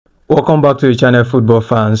Welcome back to the channel, football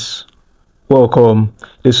fans. Welcome.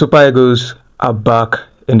 The Super Eagles are back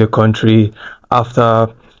in the country after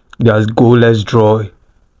their goalless draw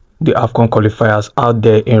the AFCON qualifiers out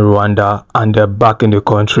there in Rwanda, and they're back in the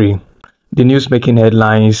country. The news making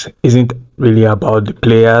headlines isn't really about the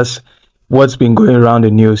players. What's been going around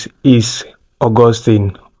the news is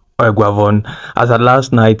Augustine Eguaveon, as at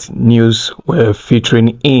last night news were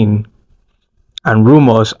featuring in and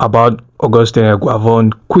rumors about Augustine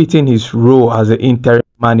Eguaveon quitting his role as the interim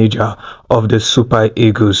manager of the Super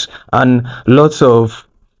Eagles, and lots of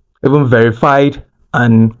even verified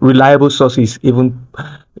and reliable sources even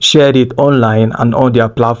shared it online and on their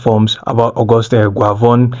platforms about Augustine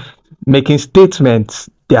Eguaveon making statements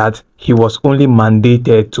that he was only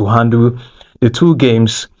mandated to handle the two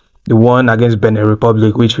games, the one against Benin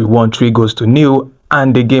Republic, which we won 3-0,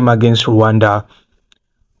 and the game against Rwanda,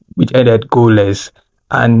 which ended goalless.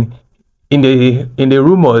 And in the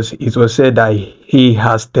rumors, it was said that he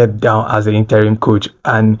has stepped down as the interim coach,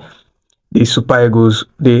 and the Super Eagles,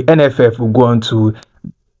 the NFF, will go on to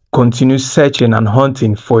continue searching and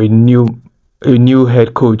hunting for a new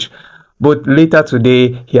head coach. But later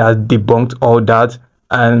today, he has debunked all that,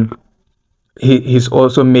 and he's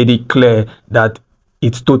also made it clear that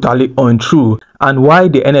it's totally untrue. And why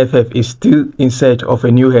the NFF is still in search of a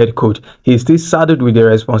new head coach, he's still saddled with the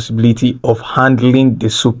responsibility of handling the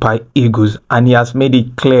Super Eagles, and he has made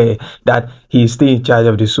it clear that he is still in charge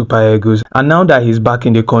of the Super Eagles. And now that he's back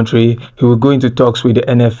in the country, he will go into talks with the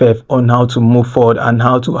NFF on how to move forward and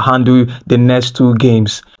how to handle the next two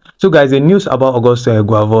games. So guys, the news about Augustine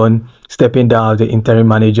Eguaveon stepping down as the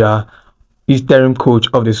interim coach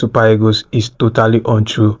of the Super Eagles is totally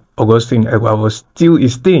untrue. Augustine Eguaveon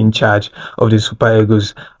is still in charge of the Super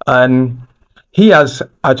Eagles, and he has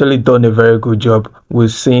actually done a very good job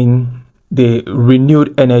with seeing the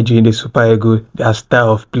renewed energy in the Super Eagles, their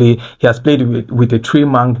style of play. He has played with a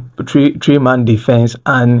three-man defense,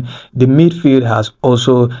 and the midfield has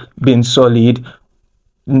also been solid.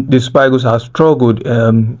 The Super Eagles have struggled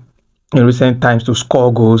in recent times to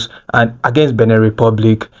score goals, and against Benin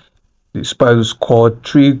Republic, the Super Eagles scored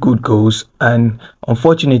 3 good goals, and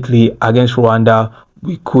unfortunately against Rwanda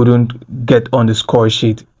we couldn't get on the score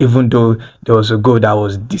sheet, even though there was a goal that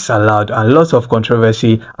was disallowed, and lots of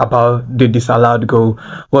controversy about the disallowed goal.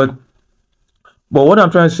 But what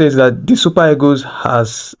I'm trying to say is that the Super Eagles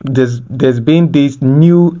there's been this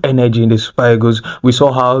new energy in the Super Eagles. We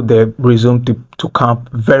saw how they resumed to camp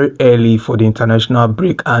very early for the international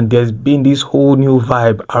break, and there's been this whole new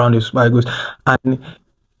vibe around the Super Eagles. And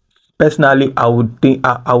personally, I would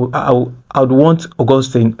want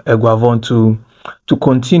Augustine Eguaveon to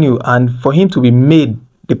continue, and for him to be made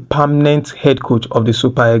the permanent head coach of the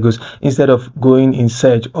Super Eagles instead of going in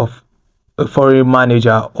search of a foreign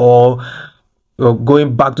manager or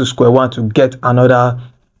going back to square one to get another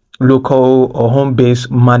local or home-based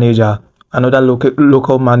manager, another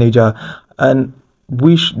local manager. And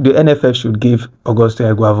wish the NFF should give Augustine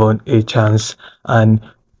Eguaveon a chance. And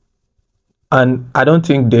I don't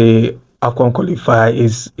think the AFCON qualifier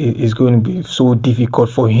is going to be so difficult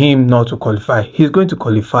for him not to qualify. He's going to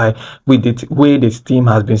qualify with the way this team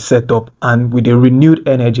has been set up and with the renewed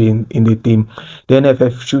energy in the team. The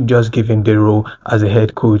NFF should just give him the role as a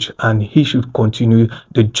head coach, and he should continue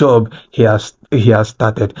the job he has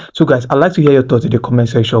started. So guys, I'd like to hear your thoughts in the comment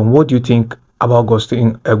section. What do you think about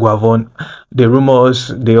Augustine Eguaveon? The rumors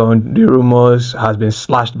has been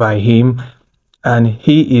slashed by him, and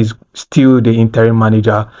he is still the interim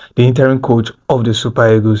manager, the interim coach of the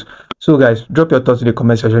Super Eagles. So guys, drop your thoughts in the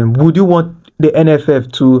comment section. Would you want the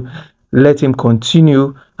NFF to let him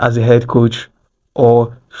continue as a head coach,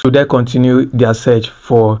 or should they continue their search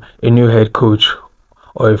for a new head coach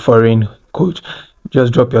or a foreign coach?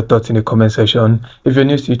 Just drop your thoughts in the comment section. If you're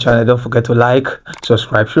new to the channel, don't forget to like,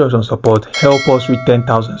 subscribe, show us some support, help us reach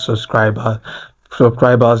 10,000 subscribers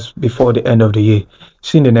before the end of the year.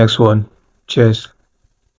 See you in the next one. Cheers.